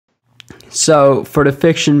So for the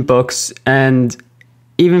fiction books and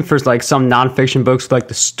even for like some nonfiction books, like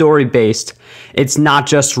the story-based, it's not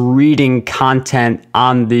just reading content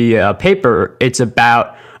on the paper. It's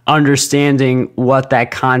about understanding what that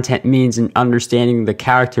content means and understanding the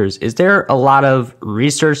characters. Is there a lot of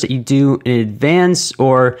research that you do in advance,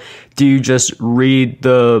 or do you just read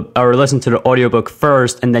or listen to the audiobook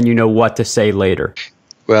first and then you know what to say later?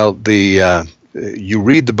 Well, you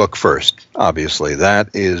read the book first, obviously. That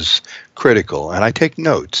is critical. And I take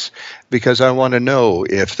notes because I want to know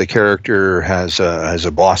if the character has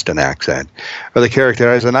a Boston accent, or the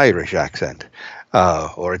character has an Irish accent,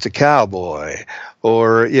 or it's a cowboy,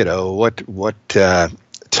 or, what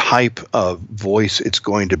type of voice it's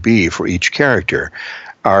going to be for each character.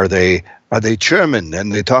 Are they German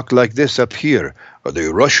and they talk like this up here? Are they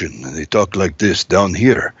Russian and they talk like this down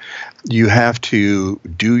here? You have to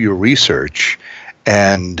do your research,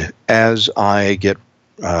 and as I get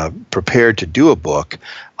prepared to do a book,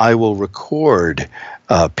 I will record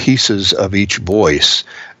pieces of each voice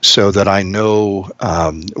so that I know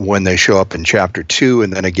when they show up in chapter 2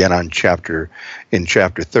 and then again in chapter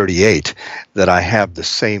 38 that I have the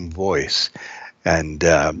same voice. And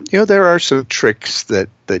there are some tricks that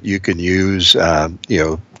you can use,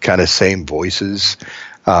 kind of same voices.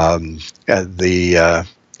 One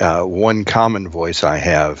common voice I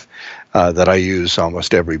have that I use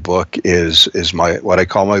almost every book is what I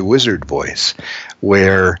call my wizard voice,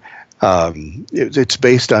 where it's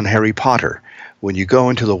based on Harry Potter. When you go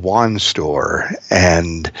into the wand store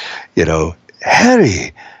and,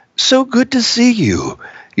 Harry, so good to see you.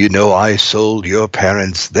 I sold your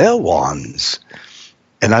parents their wands.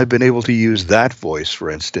 And I've been able to use that voice, for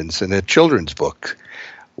instance, in a children's book.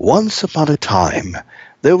 Once upon a time,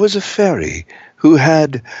 there was a fairy who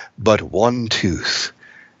had but one tooth.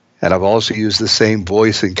 And I've also used the same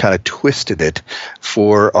voice and kind of twisted it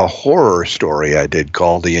for a horror story I did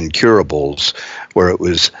called The Incurables, where it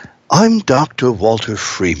was, I'm Dr. Walter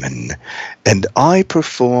Freeman, and I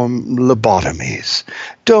perform lobotomies.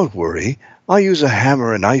 Don't worry, I use a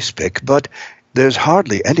hammer and ice pick, but there's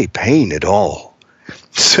hardly any pain at all.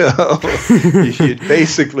 So you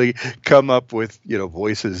basically come up with,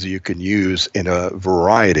 voices you can use in a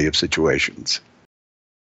variety of situations.